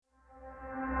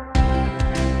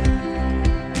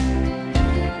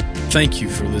Thank you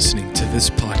for listening to this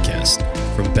podcast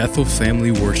from Bethel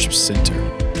Family Worship Center.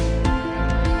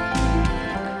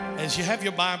 As you have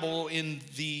your Bible in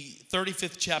the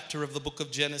 35th chapter of the book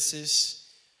of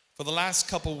Genesis, for the last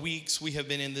couple weeks we have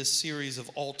been in this series of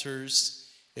altars.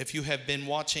 If you have been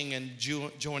watching and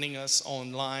joining us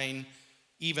online,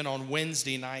 even on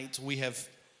Wednesday nights, we have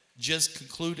just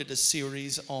concluded a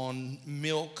series on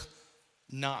milk,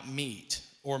 not meat,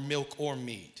 or milk or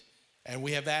meat. And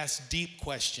we have asked deep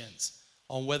questions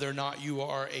on whether or not you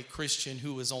are a Christian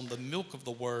who is on the milk of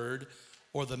the word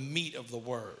or the meat of the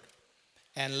word.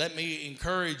 And let me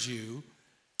encourage you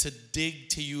to dig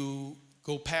till you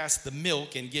go past the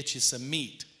milk and get you some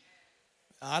meat.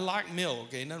 I like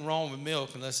milk. Ain't nothing wrong with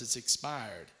milk unless it's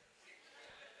expired.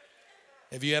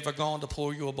 Have you ever gone to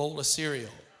pour you a bowl of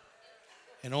cereal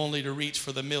and only to reach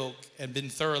for the milk and been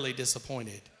thoroughly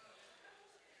disappointed?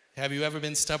 Have you ever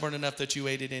been stubborn enough that you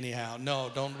ate it anyhow? No,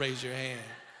 don't raise your hand.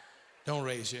 Don't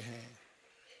raise your hand.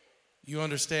 You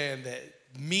understand that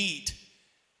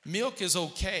milk is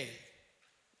okay.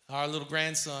 Our little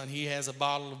grandson, he has a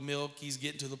bottle of milk. He's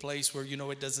getting to the place where,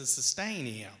 it doesn't sustain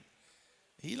him.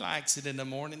 He likes it in the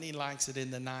morning. He likes it in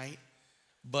the night.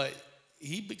 But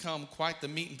he become quite the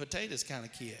meat and potatoes kind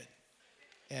of kid.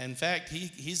 And in fact,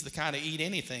 he's the kind of eat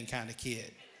anything kind of kid.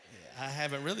 I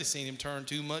haven't really seen him turn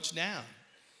too much down.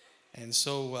 And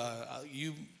so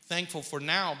you thankful for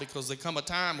now, because there come a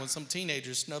time when some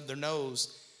teenagers snub their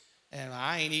nose and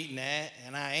I ain't eating that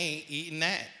and I ain't eating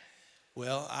that.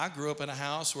 Well, I grew up in a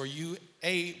house where you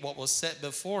ate what was set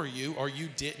before you or you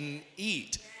didn't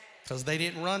eat, because they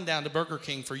didn't run down to Burger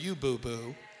King for you,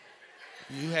 boo-boo.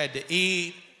 You had to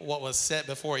eat what was set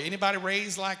before you. Anybody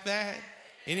raised like that?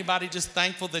 Anybody just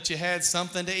thankful that you had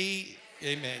something to eat?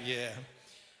 Amen, yeah.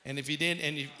 And if you didn't,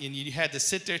 and you had to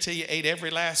sit there till you ate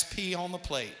every last pea on the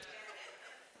plate.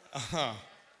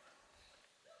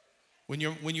 When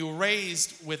you were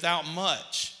raised without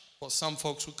much, what some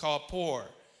folks would call poor,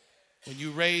 when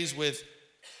you raised with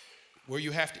where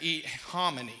you have to eat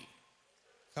hominy,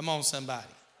 come on somebody.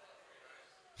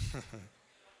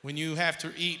 When you have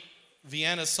to eat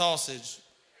Vienna sausage,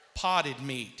 potted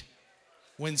meat,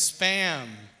 when Spam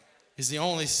is the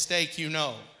only steak you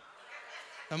know.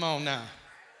 Come on now.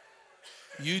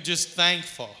 You just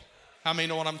thankful. How many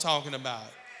know what I'm talking about?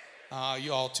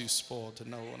 You all too spoiled to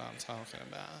know what I'm talking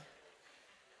about.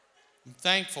 I'm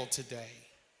thankful today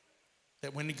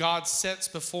that when God sets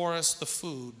before us the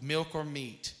food, milk or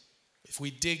meat, if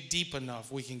we dig deep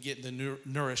enough, we can get the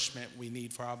nourishment we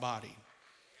need for our body.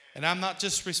 And I'm not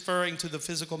just referring to the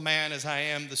physical man as I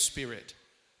am the spirit.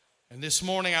 And this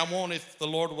morning I want, if the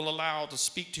Lord will allow, to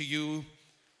speak to you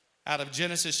out of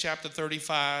Genesis chapter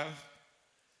 35.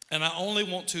 And I only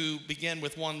want to begin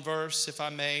with one verse, if I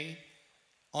may,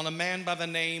 on a man by the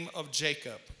name of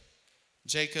Jacob.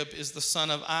 Jacob is the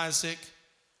son of Isaac,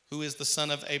 who is the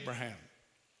son of Abraham.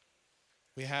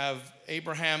 We have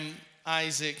Abraham,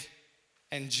 Isaac,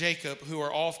 and Jacob, who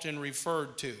are often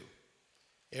referred to.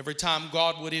 Every time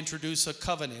God would introduce a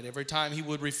covenant, every time he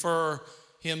would refer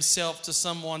himself to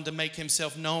someone to make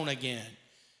himself known again,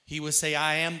 he would say,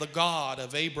 I am the God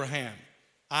of Abraham,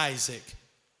 Isaac,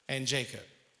 and Jacob.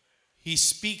 He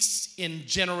speaks in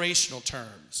generational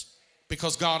terms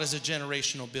because God is a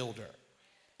generational builder.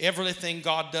 Everything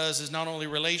God does is not only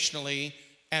relationally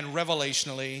and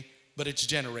revelationally, but it's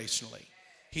generationally.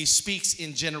 He speaks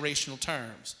in generational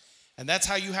terms. And that's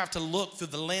how you have to look through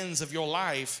the lens of your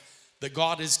life, that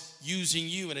God is using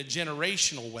you in a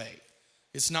generational way.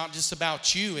 It's not just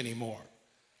about you anymore.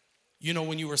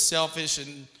 When you were selfish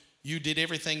and you did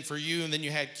everything for you, and then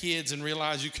you had kids and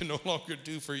realized you can no longer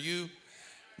do for you.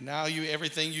 Now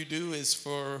everything you do is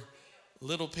for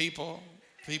little people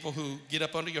who get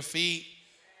up under your feet,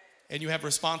 and you have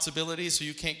responsibilities, so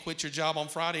you can't quit your job on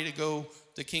Friday to go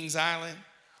to Kings Island.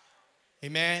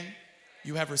 Amen?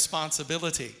 You have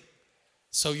responsibility.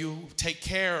 So you take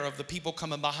care of the people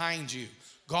coming behind you.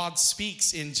 God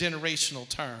speaks in generational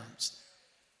terms.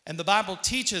 And the Bible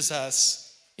teaches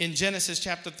us in Genesis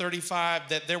chapter 35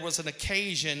 that there was an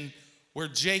occasion where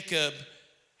Jacob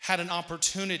had an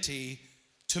opportunity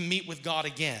to meet with God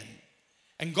again.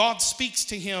 And God speaks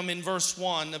to him in verse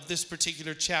 1 of this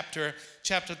particular chapter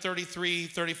 33,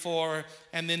 34,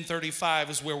 and then 35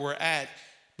 is where we're at.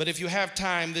 But if you have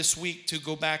time this week to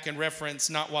go back and reference,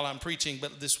 not while I'm preaching,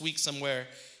 but this week somewhere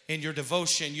in your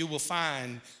devotion, you will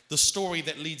find the story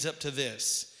that leads up to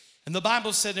this. And the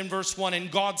Bible said in verse 1,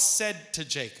 and God said to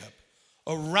Jacob,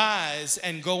 arise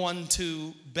and go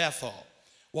unto Bethel.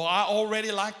 Well, I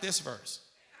already like this verse.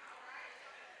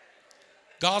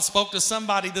 God spoke to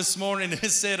somebody this morning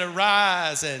and said,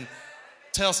 arise and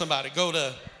tell somebody, go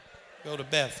to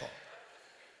Bethel.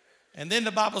 And then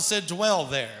the Bible said, dwell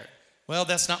there. Well,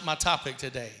 that's not my topic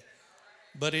today,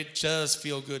 but it does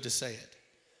feel good to say it.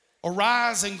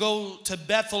 Arise and go to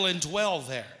Bethel and dwell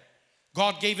there.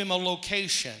 God gave him a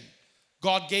location.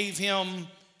 God gave him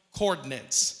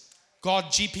coordinates. God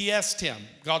GPS'd him.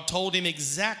 God told him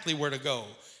exactly where to go.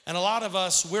 And a lot of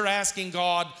us, we're asking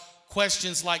God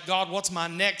questions like, God, what's my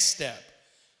next step?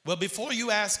 Well, before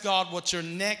you ask God what your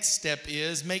next step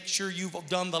is, make sure you've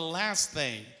done the last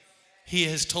thing he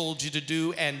has told you to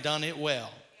do and done it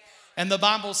well. And the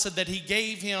Bible said that he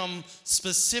gave him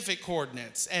specific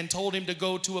coordinates and told him to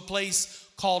go to a place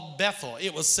called Bethel.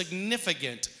 It was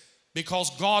significant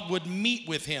because God would meet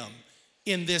with him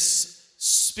in this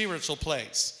spiritual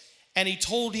place. And he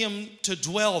told him to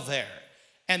dwell there.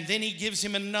 And then he gives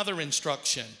him another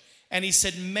instruction. And he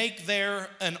said, make there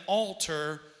an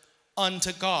altar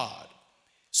unto God.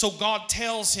 So God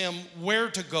tells him where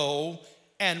to go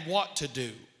and what to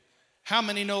do. How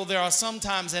many know there are some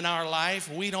times in our life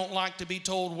we don't like to be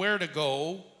told where to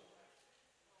go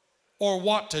or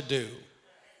what to do?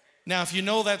 Now, if you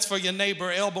know that's for your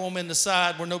neighbor, elbow him in the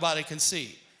side where nobody can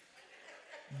see.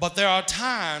 But there are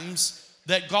times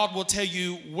that God will tell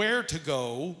you where to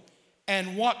go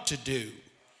and what to do.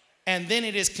 And then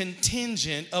it is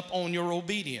contingent upon your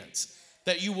obedience,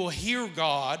 that you will hear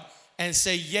God and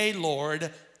say, yea,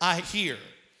 Lord, I hear.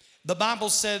 The Bible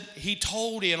said he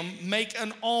told him, make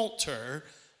an altar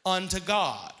unto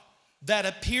God that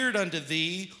appeared unto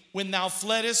thee when thou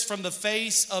fleddest from the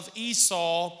face of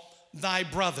Esau, thy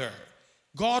brother.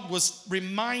 God was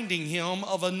reminding him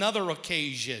of another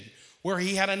occasion where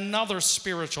he had another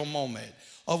spiritual moment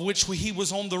of which he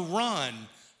was on the run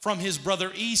from his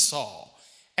brother Esau.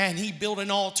 And he built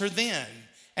an altar then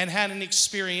and had an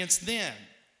experience then.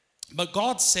 But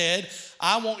God said,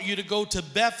 I want you to go to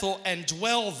Bethel and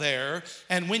dwell there.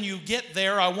 And when you get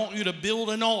there, I want you to build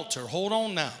an altar. Hold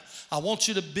on now. I want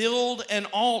you to build an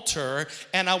altar,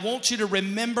 and I want you to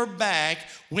remember back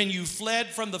when you fled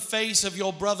from the face of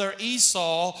your brother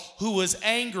Esau, who was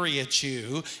angry at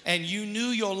you, and you knew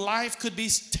your life could be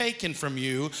taken from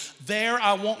you. There,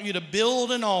 I want you to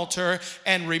build an altar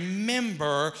and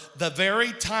remember the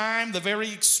very time, the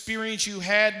very experience you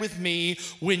had with me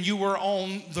when you were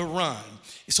on the run.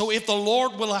 So if the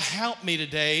Lord will help me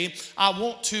today, I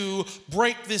want to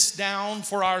break this down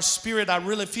for our spirit. I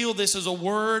really feel this is a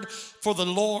word for the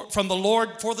Lord, from the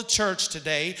Lord for the church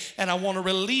today, and I want to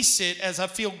release it as I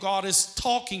feel God is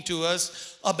talking to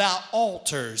us about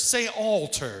altars. Say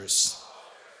altars.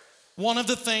 One of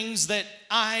the things that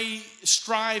I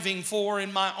striving for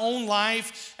in my own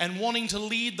life and wanting to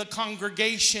lead the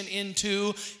congregation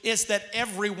into is that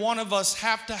every one of us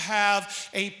have to have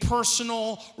a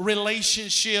personal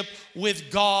relationship with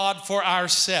God for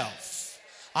ourselves.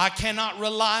 I cannot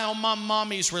rely on my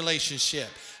mommy's relationship.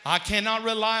 I cannot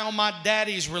rely on my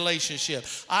daddy's relationship.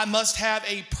 I must have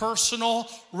a personal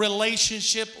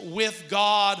relationship with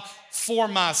God for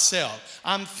myself.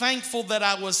 I'm thankful that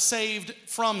I was saved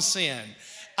from sin.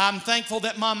 I'm thankful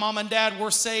that my mom and dad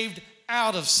were saved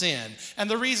out of sin. And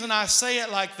the reason I say it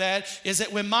like that is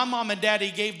that when my mom and daddy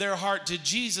gave their heart to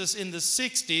Jesus in the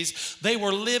 60s, they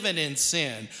were living in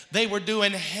sin. They were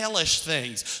doing hellish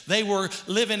things. They were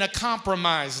living a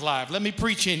compromised life. Let me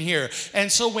preach in here. And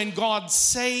so when God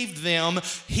saved them,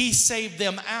 he saved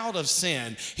them out of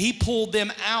sin. He pulled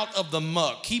them out of the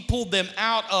muck. He pulled them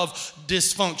out of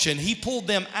dysfunction. He pulled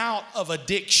them out of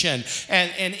addiction.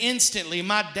 And instantly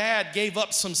my dad gave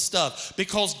up some stuff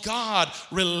because God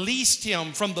released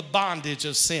him from the bondage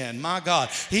of sin. My God,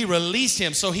 he released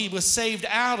him, so he was saved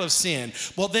out of sin.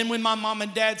 Well, then when my mom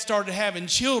and dad started having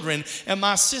children and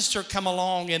my sister come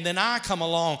along and then I come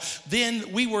along,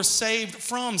 then we were saved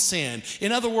from sin.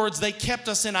 In other words, they kept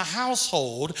us in a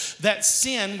household that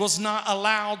sin was not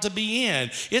allowed to be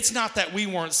in. It's not that we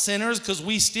weren't sinners, because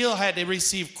we still had to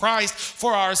receive Christ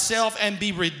for ourselves and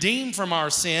be redeemed from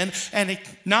our sin and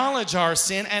acknowledge our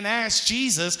sin and ask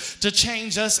Jesus to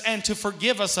change us and to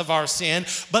forgive us of our sin.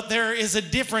 But there is a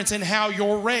difference in how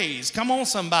you're raised. Come on,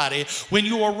 somebody. When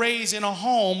you are raised in a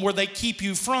home where they keep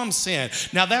you from sin.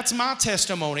 Now, that's my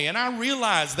testimony, and I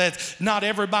realize that's not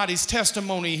everybody's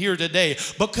testimony here today.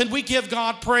 But could we give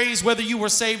God praise whether you were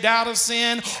saved out of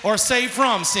sin or saved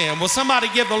from sin? Will somebody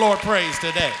give the Lord praise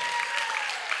today?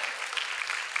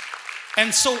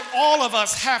 And so all of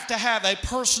us have to have a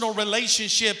personal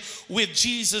relationship with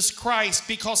Jesus Christ,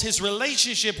 because his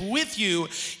relationship with you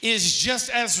is just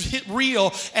as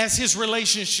real as his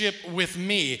relationship with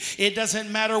me. It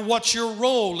doesn't matter what your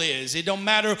role is. It don't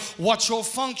matter what your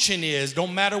function is.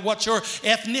 Don't matter what your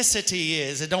ethnicity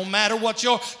is. It don't matter what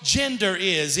your gender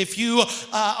is. If you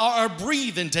are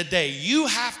breathing today, you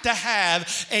have to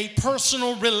have a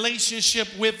personal relationship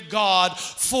with God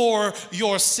for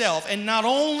yourself. And not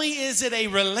only is it a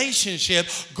relationship,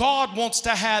 God wants to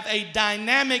have a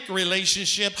dynamic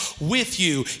relationship with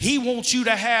you. He wants you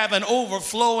to have an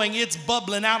overflowing, it's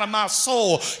bubbling out of my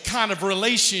soul kind of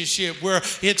relationship where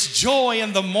it's joy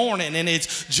in the morning and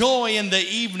it's joy in the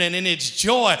evening and it's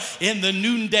joy in the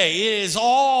noonday. It is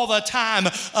all the time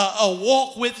a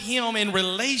walk with him in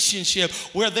relationship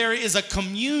where there is a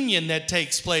communion that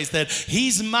takes place, that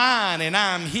he's mine and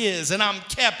I'm his and I'm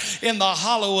kept in the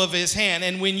hollow of his hand.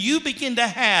 And when you begin to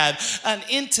have an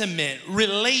intimate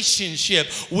relationship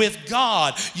with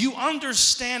God, you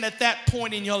understand at that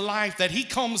point in your life that he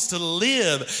comes to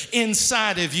live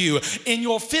inside of you. In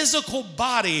your physical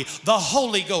body, the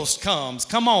Holy Ghost comes,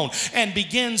 come on, and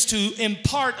begins to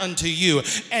impart unto you.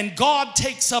 And God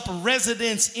takes up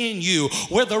residence in you,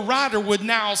 where the writer would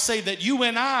now say that you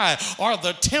and I are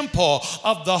the temple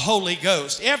of the Holy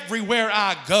Ghost. Everywhere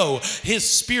I go, his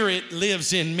spirit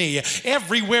lives in me.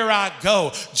 Everywhere I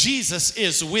go, Jesus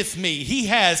is with me. He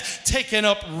has taken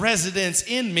up residence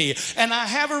in me, and I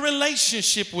have a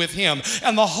relationship with him.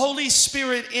 And the Holy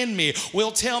Spirit in me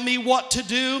will tell me what to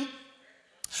do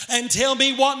and tell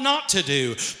me what not to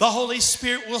do. The Holy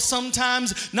Spirit will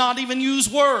sometimes not even use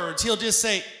words. He'll just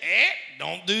say,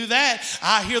 don't do that.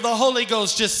 I hear the Holy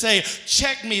Ghost just say,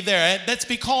 check me there. That's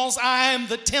because I am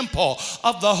the temple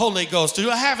of the Holy Ghost.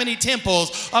 Do I have any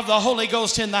temples of the Holy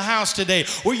Ghost in the house today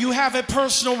where you have a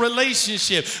personal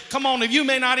relationship? Come on, if you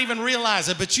may not even realize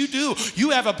it, but you do.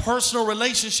 You have a personal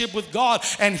relationship with God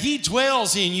and he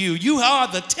dwells in you. You are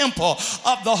the temple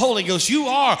of the Holy Ghost. You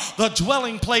are the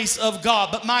dwelling place of God.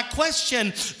 But my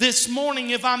question this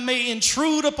morning, if I may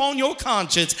intrude upon your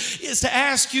conscience, is to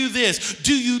ask you this: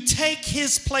 do you take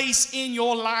his place in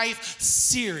your life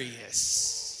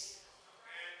serious?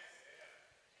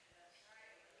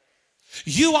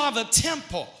 You are the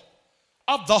temple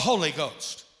of the Holy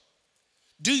Ghost.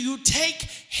 Do you take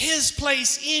his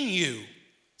place in you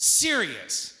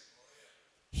serious?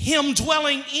 Him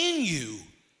dwelling in you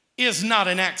is not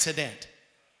an accident.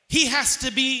 He has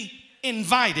to be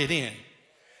invited in.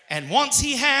 And once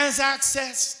he has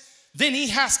access, then he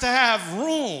has to have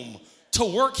room to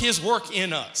work his work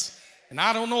in us. And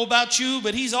I don't know about you,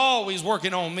 but he's always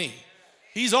working on me.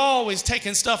 He's always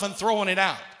taking stuff and throwing it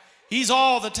out. He's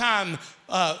all the time,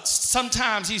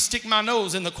 sometimes he stick my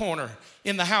nose in the corner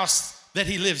in the house that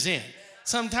he lives in.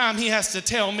 Sometimes he has to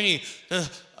tell me to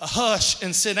hush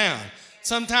and sit down.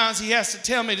 Sometimes he has to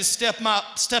tell me to step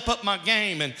up my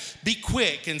game and be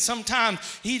quick. And sometimes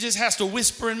he just has to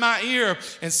whisper in my ear.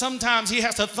 And sometimes he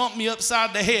has to thump me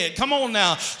upside the head. Come on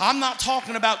now. I'm not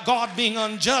talking about God being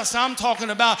unjust. I'm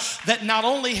talking about that not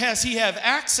only has he have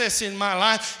access in my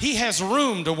life, he has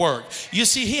room to work. You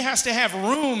see, he has to have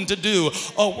room to do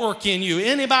a work in you.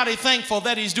 Anybody thankful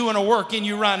that he's doing a work in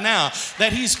you right now?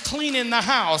 That he's cleaning the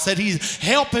house, that he's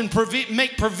helping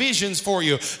make provisions for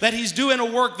you, that he's doing a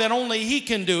work that only he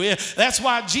can do it. That's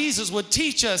why Jesus would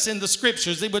teach us in the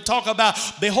scriptures. They would talk about,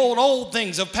 behold, old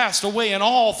things have passed away and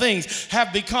all things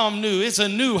have become new. It's a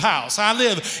new house. I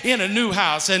live in a new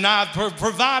house, and I've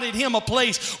provided him a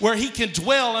place where he can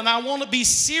dwell, and I want to be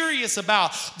serious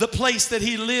about the place that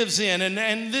he lives in.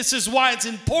 And this is why it's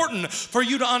important for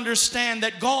you to understand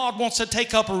that God wants to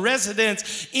take up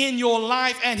residence in your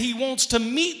life, and he wants to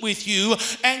meet with you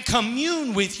and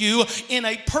commune with you in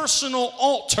a personal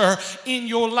altar in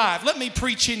your life. Let me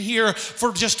preach in here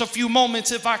for just a few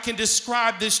moments if I can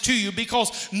describe this to you,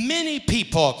 because many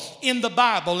people in the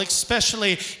Bible,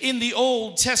 especially in the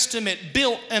Old Testament,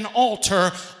 built an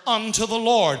altar unto the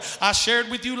Lord. I shared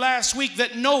with you last week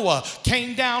that Noah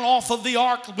came down off of the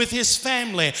ark with his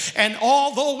family, and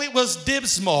although it was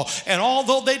dismal, and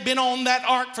although they'd been on that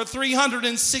ark for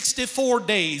 364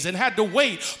 days and had to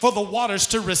wait for the waters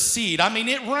to recede. I mean,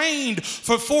 it rained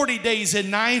for 40 days and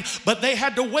night, but they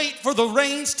had to wait for the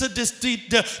rains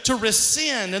to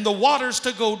rescind and the waters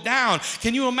to go down.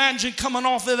 Can you imagine coming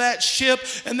off of that ship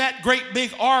and that great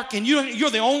big ark, and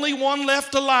you're the only one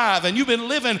left alive, and you've been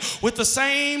living with the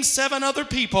same 7 other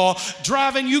people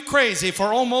driving you crazy for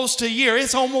almost a year?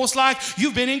 It's almost like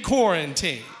you've been in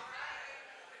quarantine.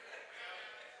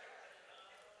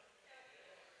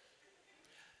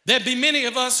 There'd be many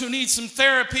of us who need some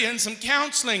therapy and some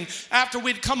counseling after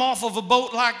we'd come off of a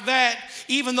boat like that,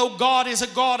 even though God is a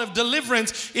God of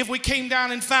deliverance, if we came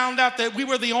down and found out that we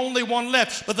were the only one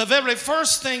left. But the very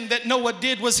first thing that Noah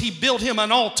did was he built him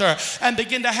an altar and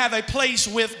began to have a place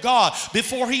with God.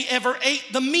 Before he ever ate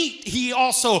the meat, he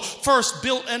also first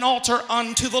built an altar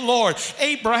unto the Lord.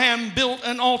 Abraham built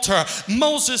an altar.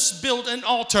 Moses built an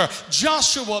altar.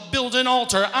 Joshua built an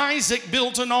altar. Isaac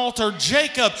built an altar.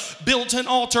 Jacob built an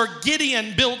altar.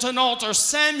 Gideon built an altar.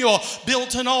 Samuel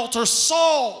built an altar.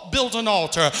 Saul built an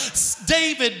altar.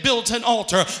 David built an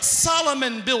altar.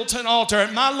 Solomon built an altar.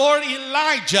 My Lord,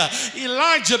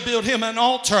 Elijah built him an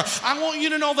altar. I want you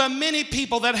to know there are many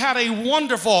people that had a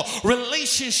wonderful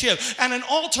relationship and an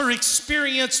altar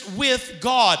experience with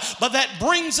God. But that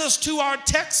brings us to our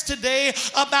text today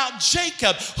about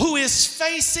Jacob, who is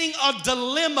facing a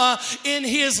dilemma in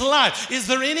his life. Is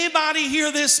there anybody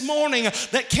here this morning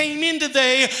that came in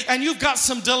today and you've got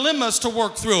some dilemmas to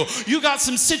work through? You got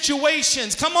some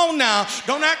situations. Come on now.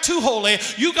 Don't act too holy.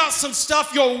 You got some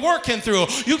stuff you're working through.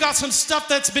 You got some stuff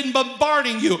that's been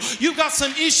bombarding you. You got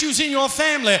some issues in your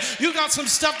family. You got some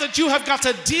stuff that you have got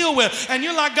to deal with. And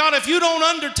you're like, God, if you don't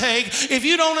undertake, if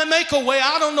you don't make a way,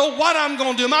 I don't know what I'm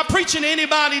going to do. Am I preaching to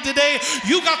anybody today?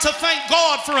 You got to thank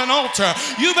God for an altar.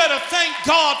 You better thank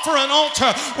God for an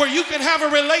altar where you can have a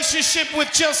relationship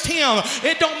with just Him.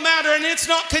 It don't matter, and it's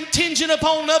not contingent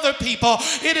upon other people.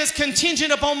 It is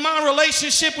contingent upon my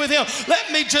relationship with Him.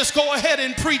 Let me just go ahead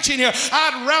and preach in here.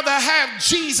 I'd rather have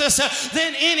Jesus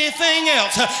than anything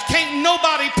else. Can't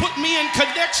nobody put me in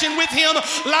connection with Him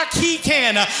like He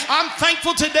can. I'm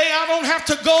thankful today I don't have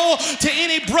to go to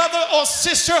any brother or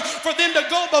sister for them to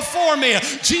go before me.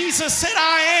 Jesus said,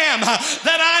 I am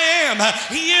that I am.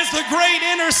 He is the great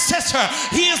intercessor.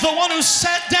 He is the one who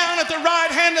sat down at the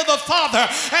right hand of the Father,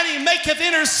 and He maketh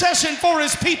intercession for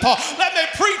His people. Let me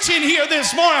preach in here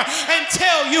this morning and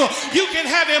tell you, you can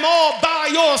have Him all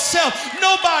by yourself.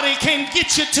 Nobody can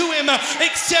get you to Him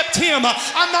except Him.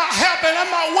 I'm not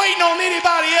waiting on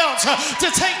anybody else to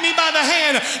take me by the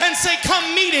hand and say, come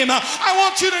meet Him. I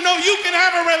want you to know you can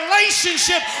have a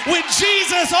relationship with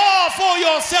Jesus all for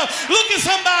yourself. Look at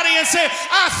somebody and say,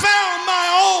 I found my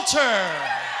altar.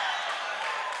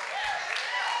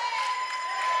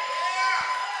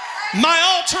 My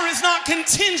altar is not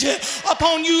contingent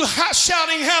upon you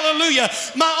shouting hallelujah.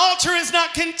 My altar is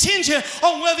not contingent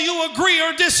on whether you agree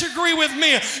or disagree with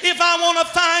me. If I want to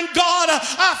find God,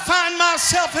 I find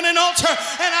myself in an altar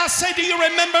and I say, do you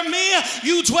remember me?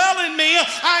 You dwell in me.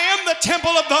 I am the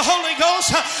temple of the Holy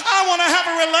Ghost. I want to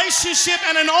have a relationship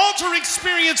and an altar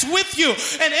experience with you.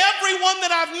 And everyone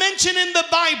that I've mentioned in the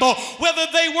Bible, whether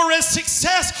they were a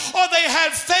success or they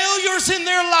had failures in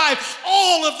their life,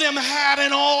 all of them had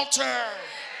an altar.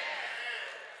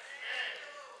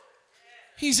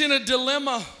 He's in a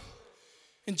dilemma.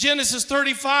 In Genesis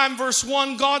 35 verse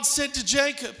 1, God said to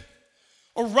Jacob,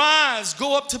 arise,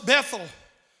 go up to Bethel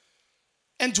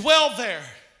and dwell there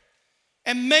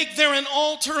and make there an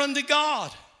altar unto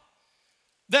God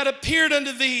that appeared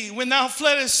unto thee when thou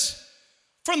fleddest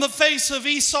from the face of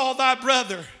Esau thy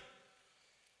brother.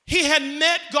 He had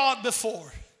met God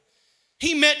before.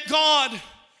 He met God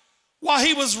while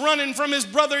he was running from his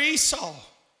brother Esau,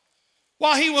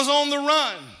 while he was on the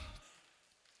run.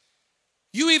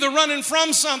 You either running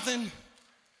from something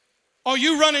or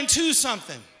you running to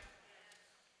something.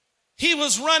 He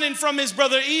was running from his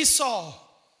brother Esau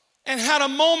and had a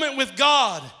moment with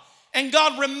God, and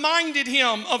God reminded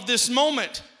him of this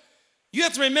moment. You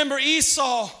have to remember,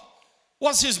 Esau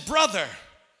was his brother.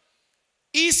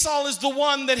 Esau is the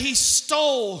one that he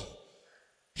stole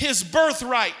his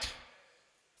birthright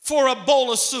for a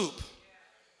bowl of soup.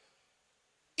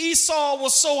 Esau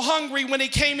was so hungry when he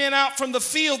came in out from the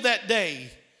field that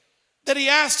day that he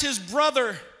asked his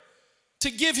brother to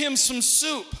give him some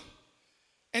soup.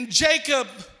 And Jacob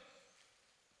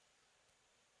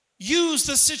used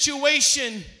the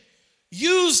situation,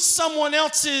 used someone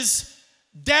else's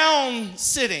down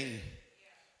sitting,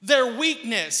 their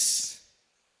weakness,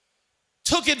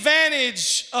 took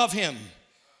advantage of him.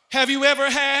 Have you ever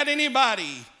had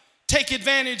anybody take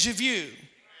advantage of you?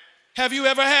 Have you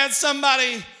ever had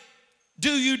somebody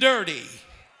do you dirty?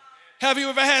 Have you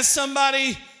ever had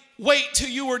somebody wait till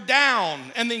you were down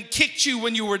and then kicked you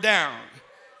when you were down?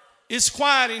 It's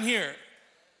quiet in here.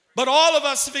 But all of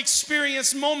us have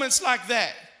experienced moments like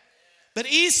that. But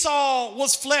Esau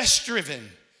was flesh driven.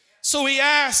 So he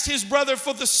asked his brother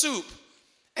for the soup.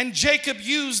 And Jacob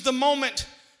used the moment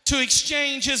to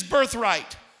exchange his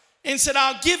birthright and said,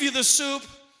 I'll give you the soup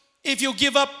if you'll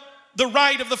give up the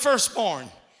right of the firstborn.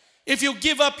 If you'll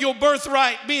give up your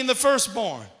birthright being the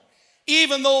firstborn.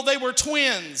 Even though they were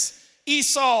twins,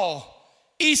 Esau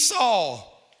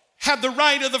had the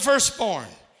right of the firstborn.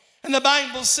 And the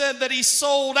Bible said that he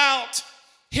sold out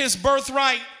his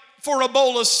birthright for a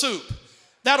bowl of soup.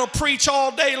 That'll preach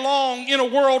all day long in a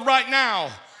world right now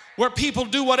where people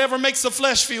do whatever makes the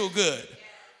flesh feel good.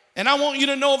 And I want you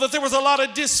to know that there was a lot of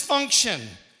dysfunction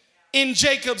in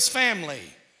Jacob's family.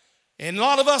 And a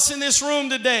lot of us in this room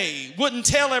today wouldn't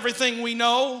tell everything we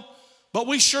know, but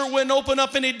we sure wouldn't open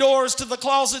up any doors to the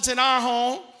closets in our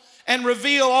home and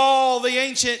reveal all the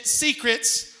ancient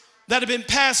secrets that have been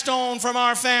passed on from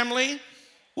our family.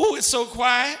 Ooh, it's so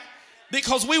quiet.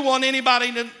 Because we want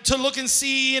anybody to look and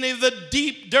see any of the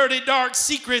deep, dirty, dark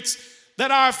secrets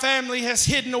that our family has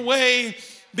hidden away,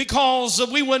 because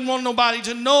we wouldn't want nobody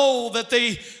to know that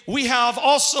we have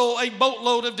also a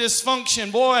boatload of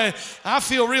dysfunction. Boy, I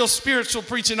feel real spiritual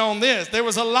preaching on this. There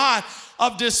was a lot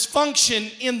of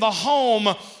dysfunction in the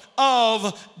home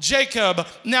of Jacob.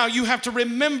 Now you have to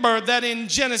remember that in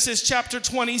Genesis chapter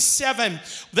 27,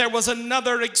 there was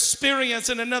another experience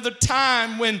and another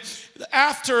time when,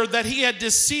 after that he had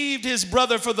deceived his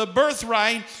brother for the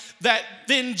birthright, that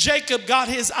then Jacob got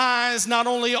his eyes not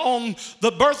only on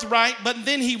the birthright, but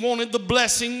then he wanted the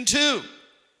blessing too.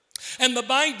 And the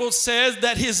Bible says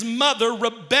that his mother,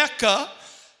 Rebekah,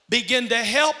 began to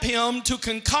help him to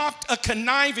concoct a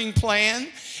conniving plan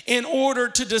in order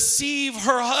to deceive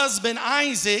her husband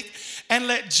Isaac and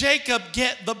let Jacob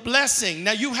get the blessing.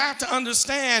 Now you have to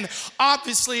understand,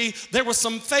 obviously there was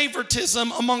some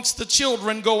favoritism amongst the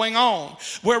children going on,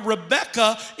 where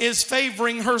Rebekah is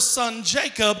favoring her son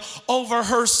Jacob over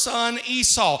her son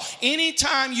Esau.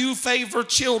 Anytime you favor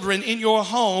children in your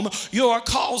home, you are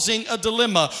causing a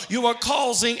dilemma. You are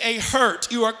causing a hurt.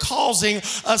 You are causing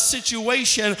a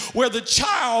situation where the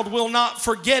child will not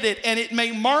forget it, and it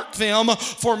may mark them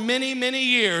for many, many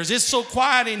years. It's so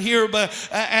quiet in here, but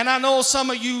and I know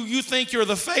some of you think you're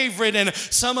the favorite, and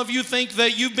some of you think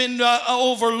that you've been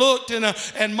overlooked,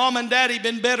 and mom and daddy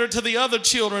been better to the other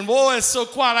children. Boy, it's so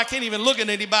quiet I can't even look at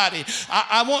anybody.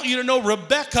 I want you to know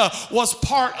Rebekah was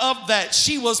part of that.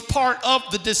 She was part of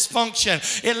the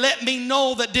dysfunction. It let me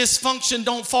know that dysfunction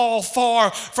don't fall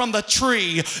far from the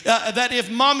tree, that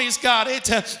if mommy's got it,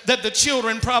 that the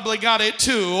children probably got it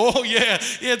too. Oh yeah,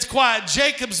 it's quiet.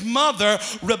 Jacob's mother,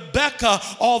 Rebekah,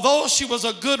 although she was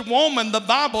a good woman, the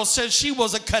Bible says she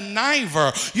was a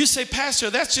conniver. You say, Pastor,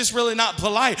 that's just really not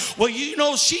polite. Well, you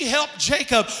know, she helped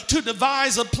Jacob to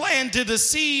devise a plan to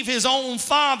deceive his own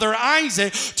father,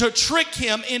 Isaac, to trick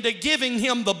him into giving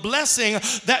him the blessing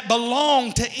that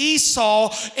belonged to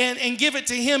Esau and give it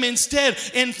to him instead.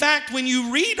 In fact, when you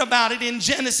read about it in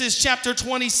Genesis chapter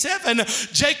 27,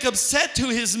 Jacob said to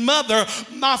his mother,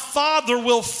 my father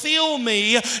will feel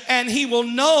me, and he will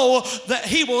know that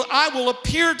I will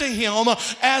appear to him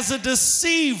as a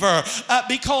deceiver.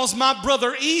 Because my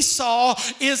brother Esau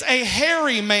is a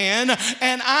hairy man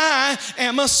and I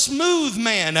am a smooth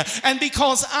man. And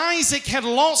because Isaac had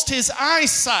lost his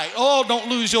eyesight, oh, don't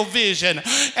lose your vision.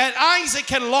 And Isaac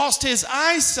had lost his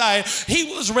eyesight, he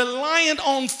was reliant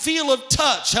on feel of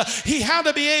touch. He had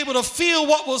to be able to feel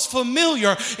what was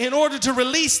familiar in order to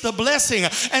release the blessing.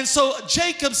 And so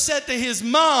Jacob said to his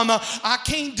mom, I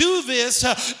can't do this.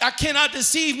 I cannot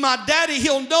deceive my daddy.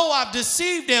 He'll know I've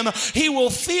deceived him. He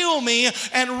will feel me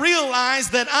and realize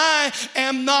that I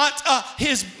am not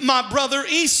my brother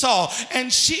Esau.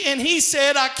 And he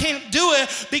said, I can't do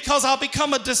it because I'll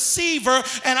become a deceiver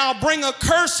and I'll bring a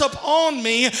curse upon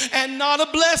me and not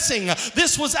a blessing.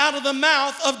 This was out of the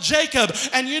mouth of Jacob.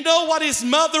 And you know what his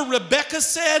mother Rebekah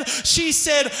said? She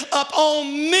said,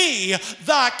 upon me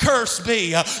thy curse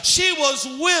be. She was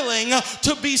willing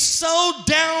to be so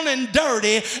down and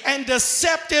dirty and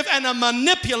deceptive and a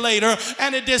manipulator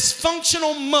and a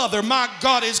dysfunctional mother. My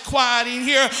God is quiet in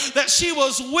here, that she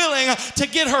was willing to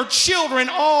get her children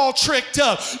all tricked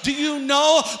up. Do you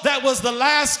know that was the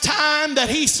last time that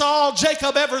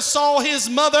Jacob ever saw his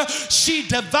mother? She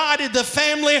divided the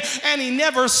family and he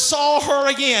never saw her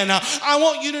again. I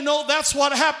want you to know that's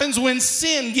what happens when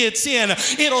sin gets in.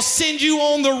 It'll send you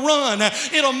on the run.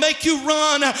 It'll make you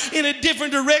run in a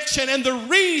different direction. And the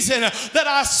reason that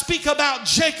I speak about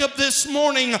Jacob this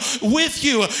morning with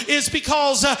you is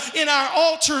because in our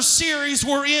altar series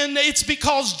we're in, it's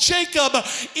because Jacob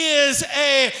is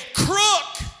a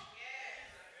crook.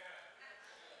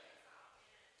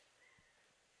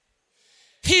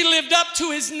 He lived up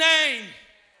to his name.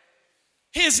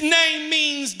 His name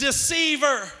means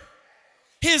deceiver.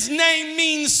 His name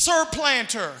means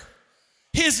surplanter.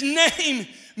 His name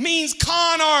means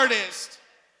con artist.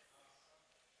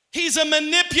 He's a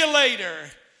manipulator.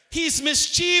 He's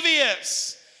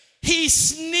mischievous. He's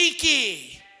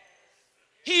sneaky.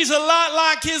 He's a lot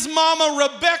like his mama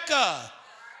Rebecca,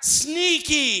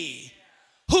 sneaky,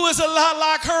 who is a lot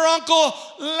like her uncle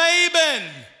Laban,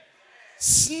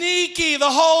 sneaky. The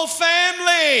whole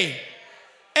family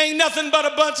ain't nothing but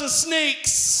a bunch of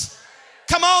sneaks.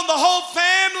 Come on, the whole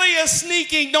family is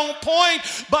sneaking, don't point.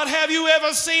 But have you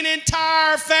ever seen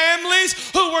entire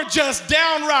families who were just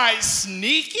downright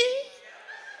sneaky?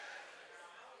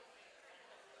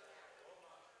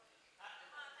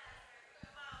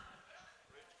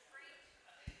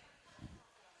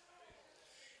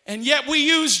 And yet we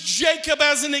use Jacob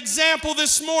as an example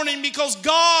this morning because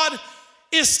God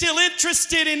is still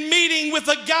interested in meeting with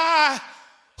a guy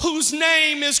whose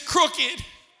name is crooked,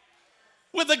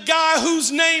 with a guy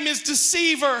whose name is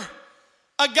deceiver,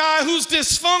 a guy who's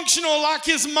dysfunctional like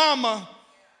his mama.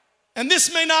 And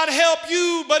this may not help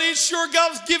you, but it sure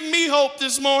does give me hope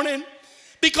this morning.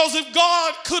 Because if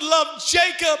God could love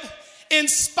Jacob in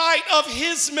spite of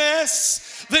his mess,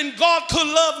 then God could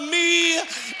love me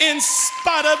in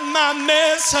spite of my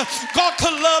mess. God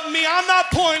could love me. I'm not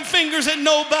pointing fingers at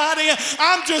nobody.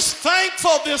 I'm just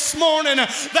thankful this morning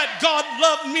that God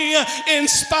loved me in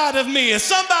spite of me.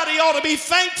 Somebody ought to be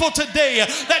thankful today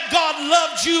that God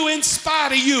loved you in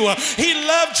spite of you. He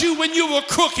loved you when you were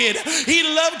crooked. He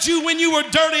loved you when you were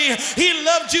dirty. He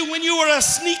loved you when you were a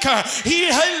sneaker. He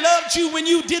loved you when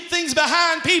you did things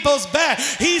behind people's back.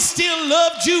 He still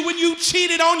loved you when you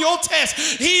cheated on your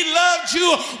test. He loved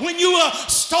you when you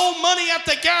stole money at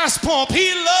the gas pump.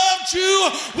 He loved you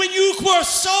when you were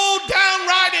so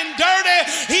downright and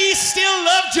dirty. He still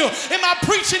loved you. Am I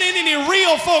preaching in any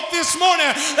real folk this morning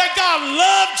that God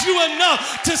loved you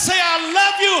enough to say, I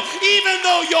love you even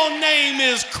though your name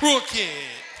is crooked?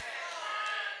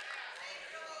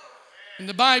 And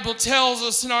the Bible tells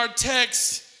us in our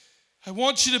text, I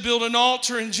want you to build an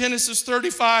altar in Genesis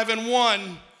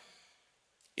 35:1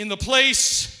 in the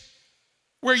place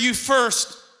where you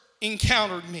first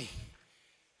encountered me.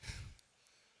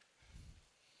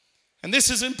 And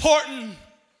this is important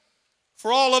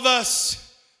for all of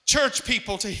us church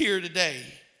people to hear today,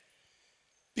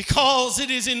 because it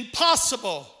is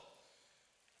impossible.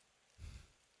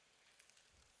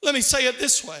 Let me say it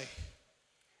this way.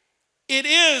 It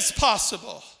is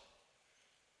possible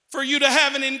for you to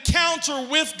have an encounter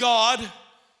with God,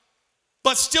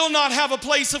 but still not have a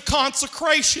place of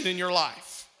consecration in your life.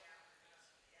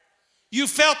 You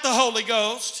felt the Holy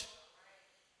Ghost.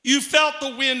 You felt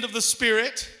the wind of the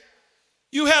Spirit.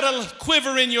 You had a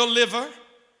quiver in your liver.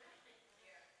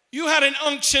 You had an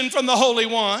unction from the Holy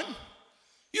One.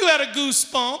 You had a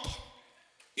goosebump.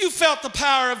 You felt the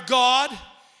power of God.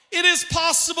 It is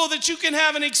possible that you can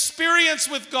have an experience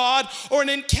with God or an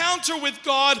encounter with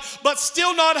God, but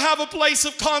still not have a place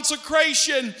of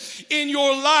consecration in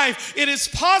your life. It is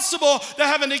possible to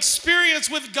have an experience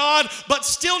with God, but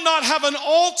still not have an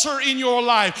altar in your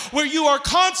life where you are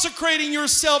consecrating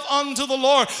yourself unto the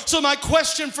Lord. So my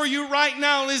question for you right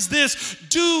now is this: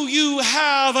 do you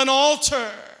have an altar?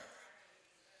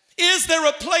 Is there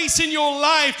a place in your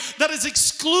life that is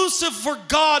exclusive for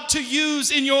God to use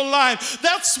in your life?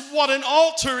 That's what an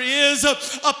altar is,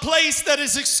 a place that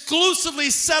is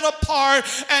exclusively set apart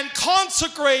and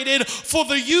consecrated for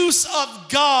the use of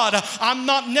God. I'm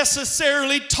not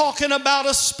necessarily talking about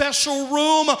a special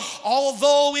room,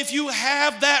 although if you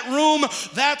have that room,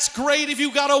 that's great. If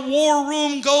you got a war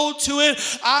room, go to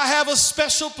it. I have a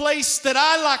special place that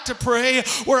I like to pray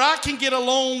where I can get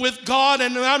alone with God.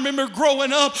 And I remember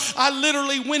growing up, I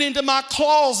literally went into my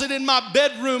closet in my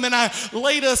bedroom and I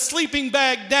laid a sleeping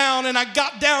bag down and I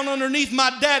got down underneath my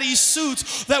daddy's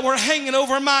suits that were hanging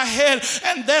over my head,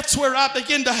 and that's where I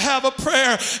began to have a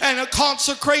prayer and a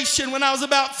consecration. When I was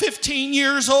about 15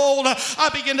 years old, I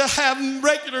began to have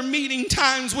regular meeting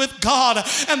times with God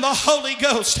and the Holy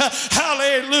Ghost.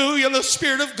 Hallelujah. The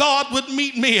Spirit of God would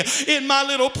meet me in my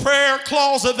little prayer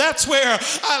closet. That's where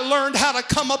I learned how to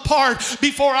come apart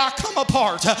before I come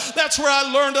apart. That's where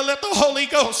I learned to let the Holy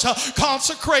Ghost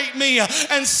consecrate me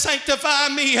and sanctify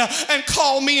me and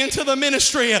call me into the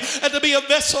ministry and to be a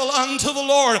vessel unto the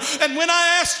Lord. And when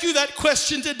I ask you that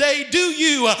question today, do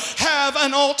you have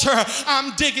an altar?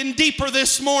 I'm digging deeper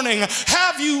this morning.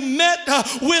 Have you met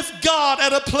with God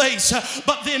at a place,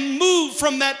 but then moved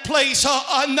from that place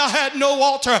and had no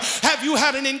altar? Have you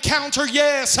had an encounter?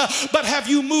 Yes. But have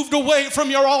you moved away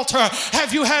from your altar?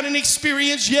 Have you had an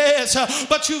experience? Yes.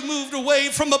 But you've moved away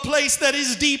from a place that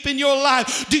is deep in your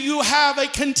life? Do you have a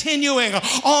continuing,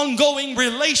 ongoing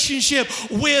relationship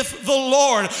with the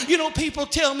Lord? You know, people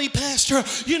tell me, Pastor,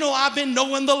 you know, I've been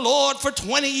knowing the Lord for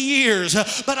 20 years,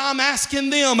 but I'm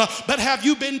asking them, but have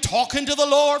you been talking to the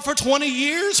Lord for 20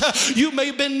 years? You may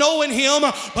have been knowing him,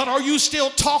 but are you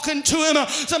still talking to him?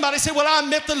 Somebody said, well, I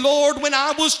met the Lord when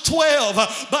I was 12,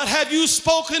 but have you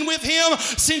spoken with him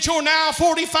since you're now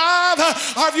 45?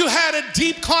 Have you had a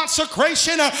deep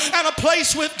consecration and a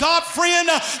place with God? Friend,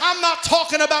 I'm not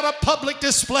talking about a public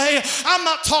display. I'm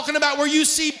not talking about where you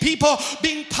see people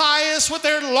being pious with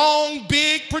their long,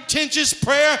 big, pretentious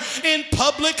prayer in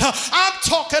public. I'm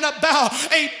talking about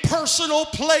a personal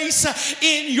place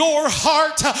in your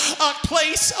heart, a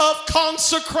place of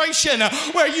consecration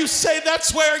where you say,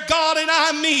 that's where God and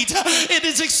I meet. It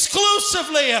is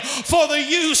exclusively for the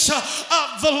use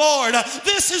of the Lord.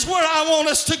 This is where I want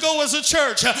us to go as a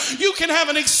church. You can have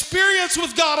an experience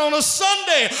with God on a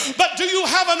Sunday, but do you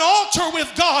have an altar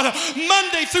with God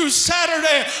Monday through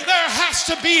Saturday? There has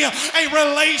to be a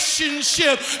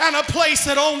relationship and a place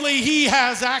that only he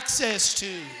has access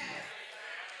to.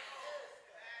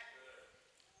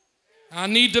 I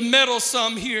need to meddle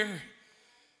some here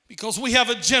because we have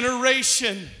a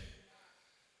generation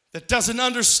that doesn't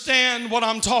understand what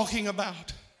I'm talking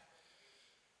about.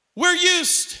 We're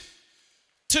used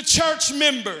to church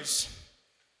members,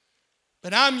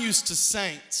 but I'm used to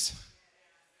saints.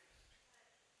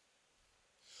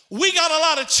 We got a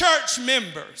lot of church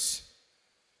members,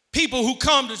 people who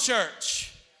come to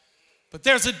church, but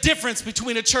there's a difference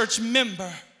between a church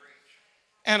member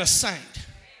and a saint.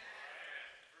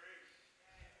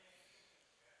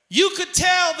 You could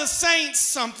tell the saints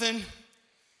something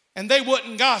and they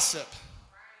wouldn't gossip.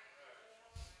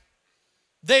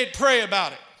 They'd pray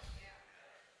about it.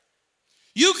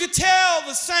 You could tell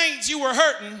the saints you were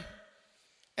hurting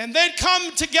and they'd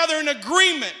come together in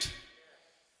agreement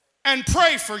and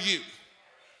pray for you.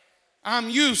 I'm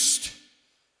used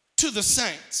to the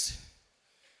saints.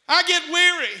 I get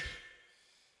weary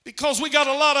because we got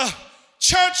a lot of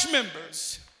church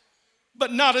members,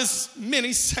 but not as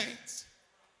many saints.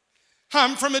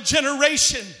 I'm from a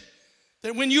generation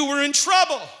that when you were in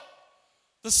trouble,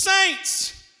 the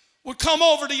saints would come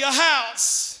over to your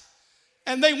house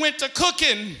and they went to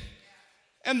cooking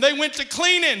and they went to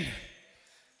cleaning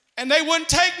and they wouldn't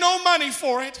take no money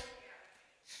for it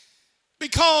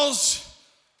because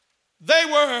they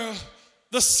were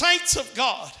the saints of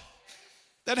God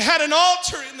that had an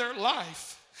altar in their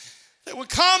life that would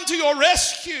come to your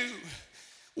rescue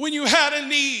when you had a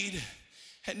need.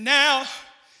 And now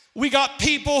we got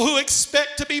people who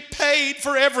expect to be paid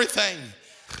for everything.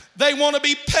 They want to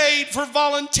be paid for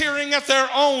volunteering at their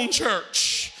own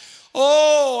church.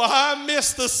 Oh, I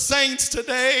miss the saints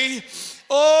today.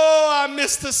 Oh, I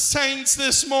miss the saints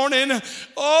this morning.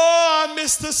 Oh, I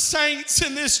miss the saints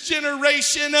in this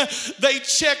generation. They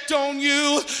checked on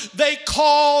you. They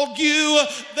called you.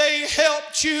 They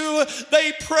helped you.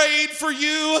 They prayed for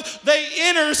you. They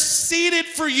interceded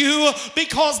for you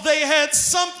because they had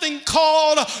something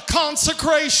called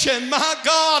consecration. My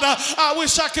God, I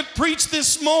wish I could preach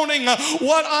this morning.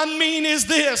 What I mean is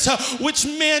this, which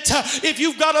meant if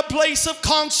you've got a place of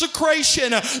consecration,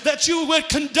 that you would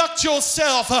conduct yourself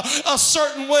a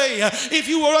certain way. If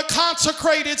you were a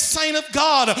consecrated saint of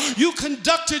God, you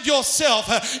conducted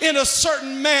yourself in a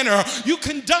certain manner. You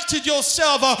conducted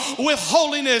yourself with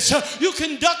holiness. You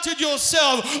conducted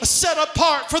yourself set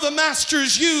apart for the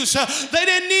master's use. They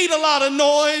didn't need a lot of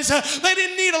noise. They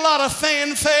didn't need a lot of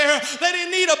fanfare. They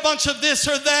didn't need a bunch of this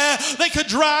or that. They could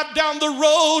drive down the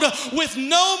road with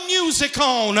no music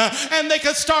on and they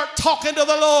could start talking to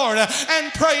the Lord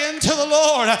and praying to the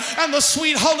Lord, and the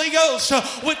sweet Holy Ghost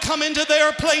would come into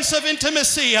their place of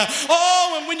intimacy.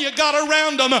 Oh, and when you got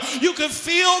around them, you could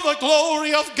feel the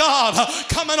glory of God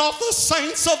coming off the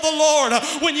saints of the Lord.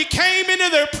 When you came into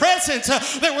their presence,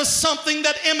 there was something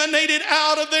that emanated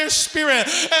out of their spirit,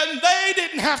 and they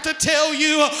didn't have to tell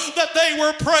you that they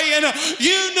were praying.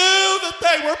 You knew that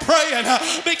they were praying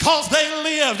because they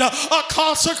lived a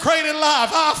consecrated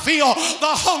life. I feel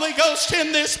the Holy Ghost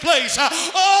in this place.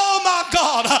 Oh my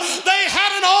God, they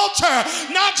had an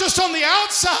altar, not just on the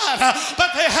outside, but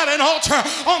they had an altar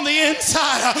on the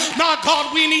inside. My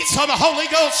God, we need some Holy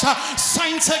Ghost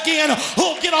saints again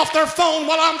who'll get off their phone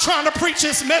while I'm trying to preach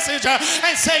this message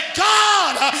and say,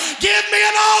 God, give me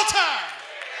an altar.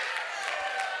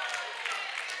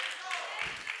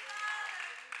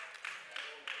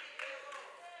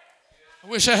 I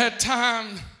wish I had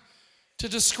time to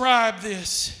describe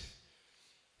this,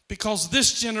 because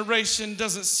this generation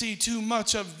doesn't see too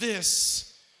much of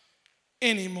this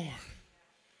anymore.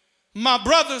 My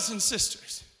brothers and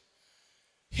sisters,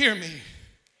 hear me.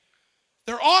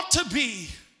 there ought to be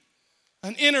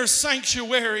an inner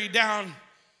sanctuary down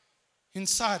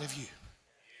inside of you.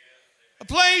 A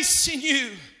place in you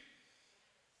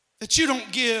that you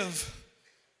don't give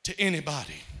to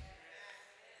anybody.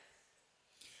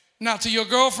 Not to your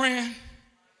girlfriend,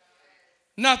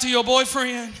 not to your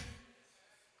boyfriend,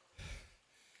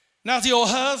 not to your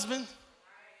husband,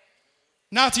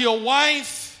 not to your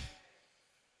wife,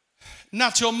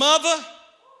 not your mother,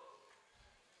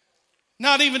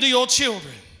 not even to your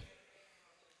children.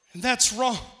 And that's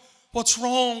wrong. What's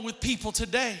wrong with people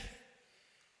today?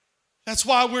 That's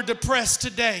why we're depressed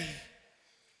today.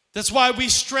 That's why we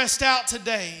stressed out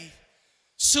today,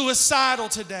 suicidal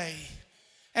today,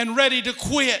 and ready to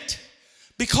quit,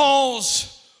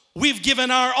 because we've given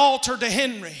our altar to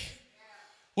Henry.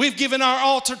 We've given our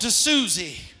altar to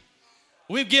Susie.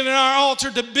 We've given our altar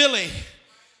to Billy.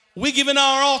 We've given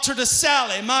our altar to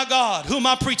Sally. My God, who am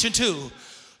I preaching to?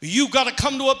 You've got to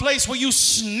come to a place where you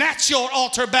snatch your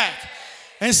altar back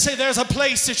and say, there's a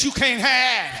place that you can't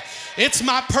have. It's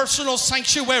my personal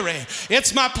sanctuary.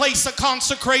 It's my place of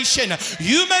consecration.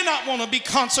 You may not want to be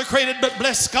consecrated, but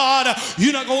bless God,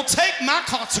 you're not going to take my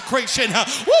consecration.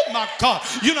 Oh my God,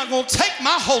 you're not going to take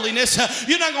my holiness.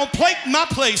 You're not going to take my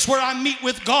place where I meet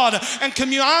with God and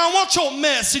commune. I don't want your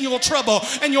mess and your trouble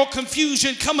and your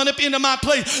confusion coming up into my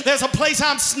place. There's a place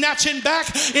I'm snatching back.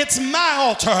 It's my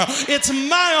altar. It's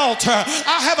my altar.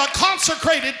 I have a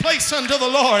consecrated place unto the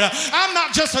Lord. I'm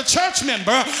not just a church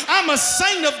member. I'm a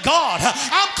saint of God.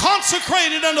 I'm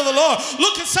consecrated unto the Lord.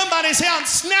 Look at somebody and say, I'm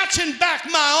snatching back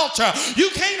my altar.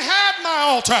 You can't have my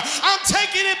altar. I'm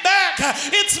taking it back.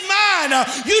 It's mine.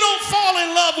 You don't fall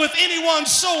in love with anyone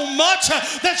so much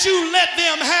that you let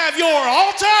them have your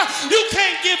altar. You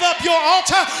can't give up your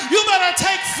altar. You better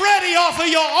take Freddie off of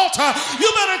your altar.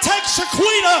 You better take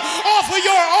Shaquita off of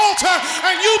your altar.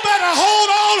 And you better hold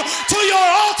on to your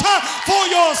altar for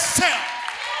yourself.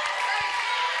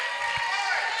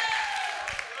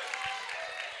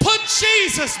 Put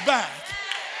Jesus back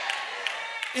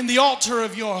in the altar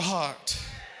of your heart.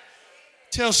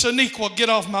 Tell Shaniqua, get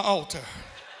off my altar.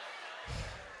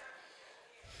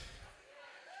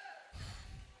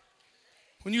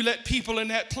 When you let people in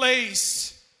that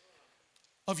place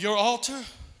of your altar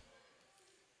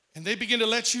and they begin to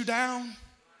let you down,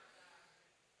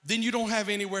 then you don't have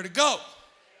anywhere to go.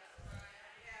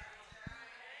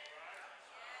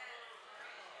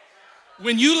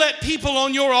 When you let people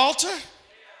on your altar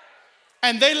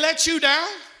and they let you down,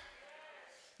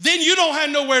 then you don't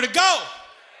have nowhere to go,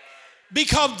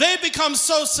 because they become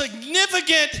so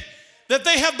significant that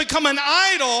they have become an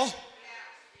idol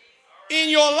in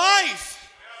your life.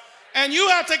 And you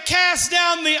have to cast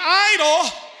down the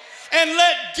idol and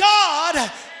let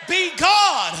God be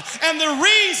God. And the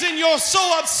reason you're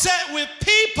so upset with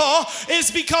people is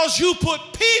because you put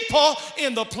people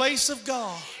in the place of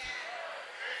God.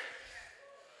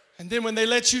 And then when they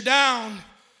let you down,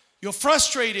 you're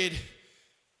frustrated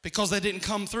because they didn't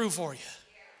come through for you,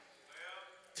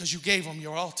 because you gave them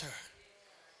your altar.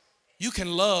 You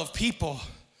can love people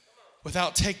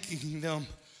without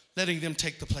letting them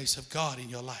take the place of God in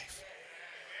your life.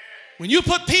 When you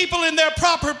put people in their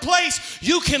proper place,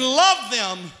 you can love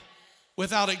them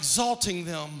without exalting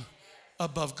them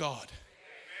above God.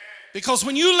 Because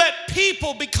when you let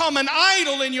people become an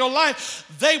idol in your life,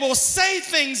 they will say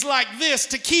things like this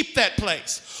to keep that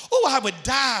place. Oh, I would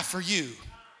die for you.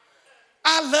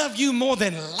 I love you more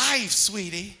than life,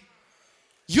 sweetie.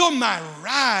 You're my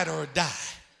ride or die.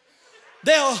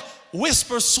 They'll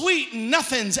whisper sweet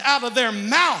nothings out of their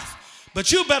mouth,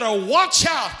 but you better watch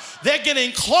out. They're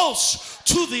getting close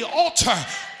to the altar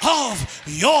of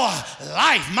your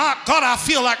life. My God, I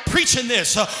feel like preaching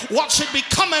this. What should be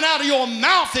coming out of your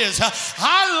mouth is,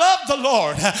 I love the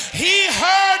Lord. He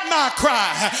heard my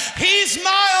cry. He's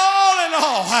my all in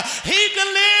all. He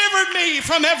delivered me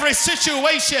from every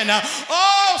situation.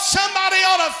 Oh, somebody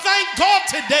ought to thank God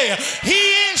today. He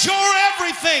is your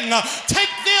everything.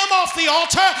 Take them off the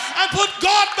altar and put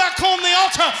God back on the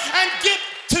altar and get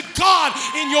to God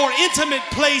in your intimate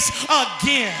place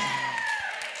again.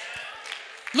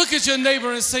 Look at your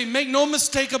neighbor and say, make no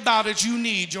mistake about it, you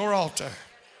need your altar.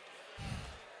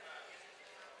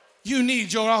 You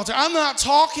need your altar. I'm not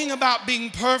talking about being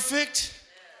perfect.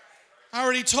 I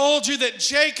already told you that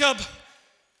Jacob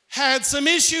had some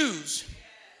issues.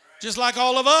 Just like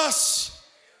all of us.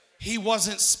 He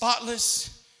wasn't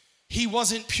spotless. He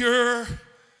wasn't pure.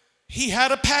 He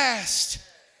had a past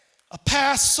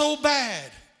so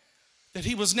bad that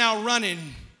he was now running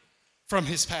from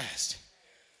his past.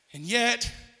 And yet,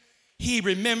 he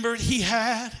remembered he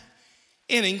had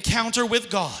an encounter with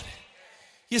God.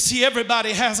 You see,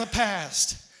 everybody has a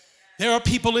past There are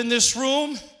people in this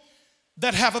room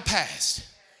that have a past.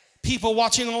 People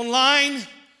watching online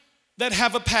that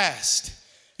have a past.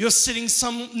 You're sitting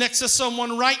next to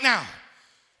someone right now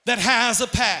that has a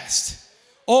past.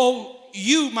 Oh,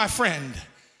 you, my friend,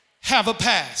 have a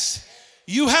past.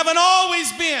 You haven't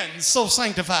always been so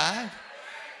sanctified.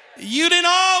 You didn't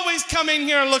always come in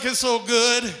here looking so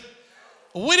good.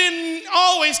 We didn't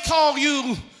always call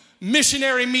you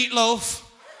missionary meatloaf.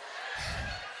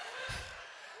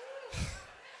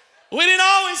 We didn't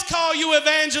always call you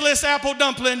evangelist apple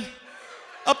dumpling,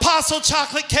 apostle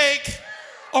chocolate cake,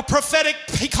 or prophetic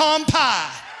pecan pie.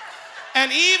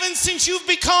 And even since you've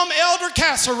become elder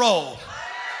casserole,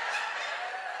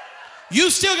 you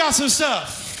still got some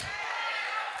stuff.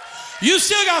 You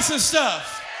still got some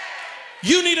stuff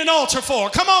you need an altar for.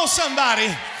 Come on,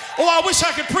 somebody. Oh, I wish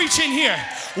I could preach in here.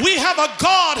 We have a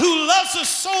God who loves us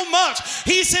so much.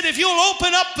 He said, if you'll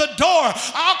open up the door,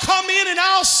 I'll come in and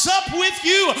I'll sup with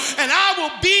you, and I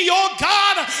will be your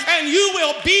God, and you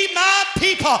will be my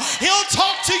people. He'll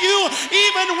talk to you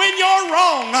even when you're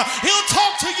wrong. He'll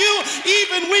talk to you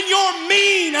even when you're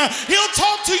mean. He'll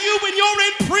talk to you when you're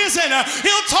in prison.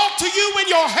 He'll talk to you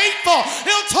when you're hateful.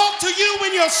 He'll talk to you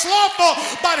when you're slothful.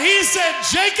 But he said,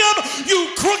 Jacob, you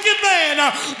crooked man,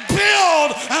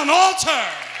 build an altar.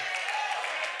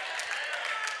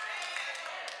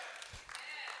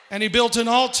 And he built an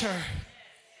altar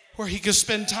where he could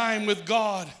spend time with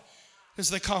God as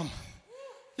they come.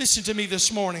 Listen to me this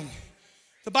morning.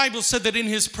 The Bible said that in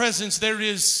his presence there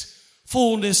is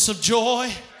fullness of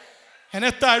joy, and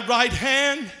at thy right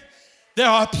hand there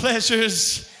are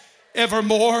pleasures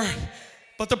evermore.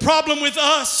 But the problem with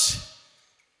us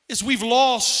is we've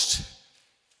lost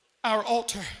our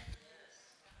altar.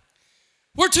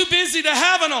 We're too busy to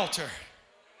have an altar.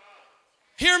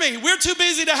 Hear me, we're too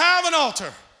busy to have an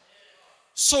altar.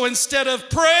 So instead of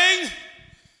praying,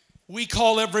 we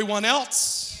call everyone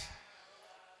else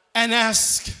and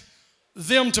ask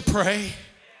them to pray.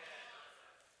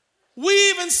 We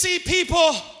even see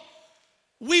people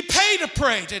we pay to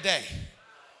pray today.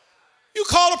 You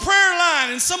call a prayer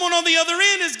line and someone on the other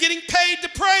end is getting paid to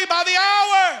pray by the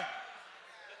hour.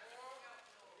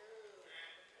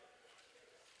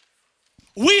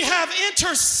 We have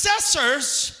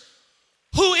intercessors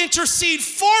who intercede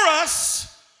for us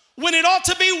when it ought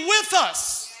to be with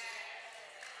us.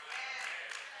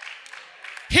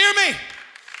 Hear me.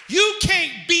 You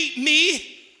can't beat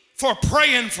me for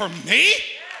praying for me.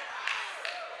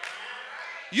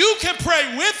 You can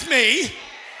pray with me,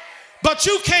 but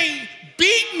you can't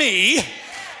beat me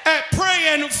at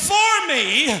praying for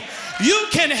me. You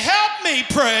can help me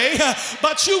pray,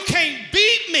 but you can't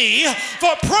beat me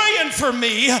for praying for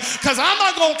me, because I'm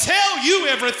not going to tell you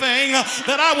everything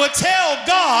that I would tell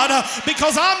God,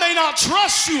 because I may not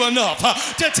trust you enough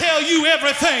to tell you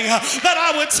everything that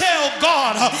I would tell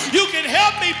God. You can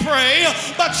help me pray,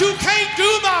 but you can't do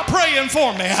my praying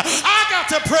for me. I got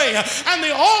to pray, and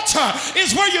the altar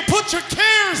is where you put your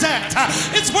cares at.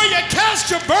 It's where you cast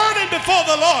your burden before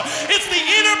the Lord. It's the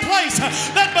inner place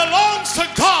that belongs to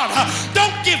God.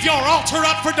 Don't give your altar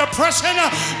up for depression.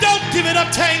 Don't give it up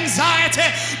to anxiety.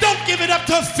 Don't give it up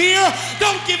to fear.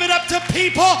 Don't give it up to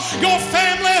people, your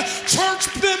family, church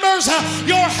members,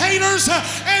 your haters,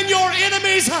 and your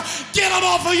enemies. Get them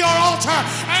off of your altar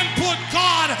and put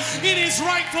God in his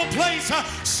rightful place.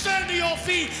 Stand to your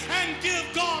feet and give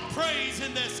God praise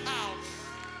in this house.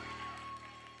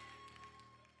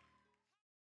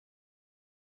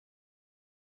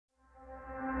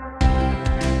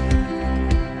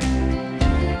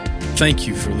 Thank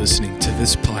you for listening to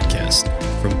this podcast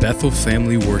from Bethel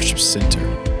Family Worship Center.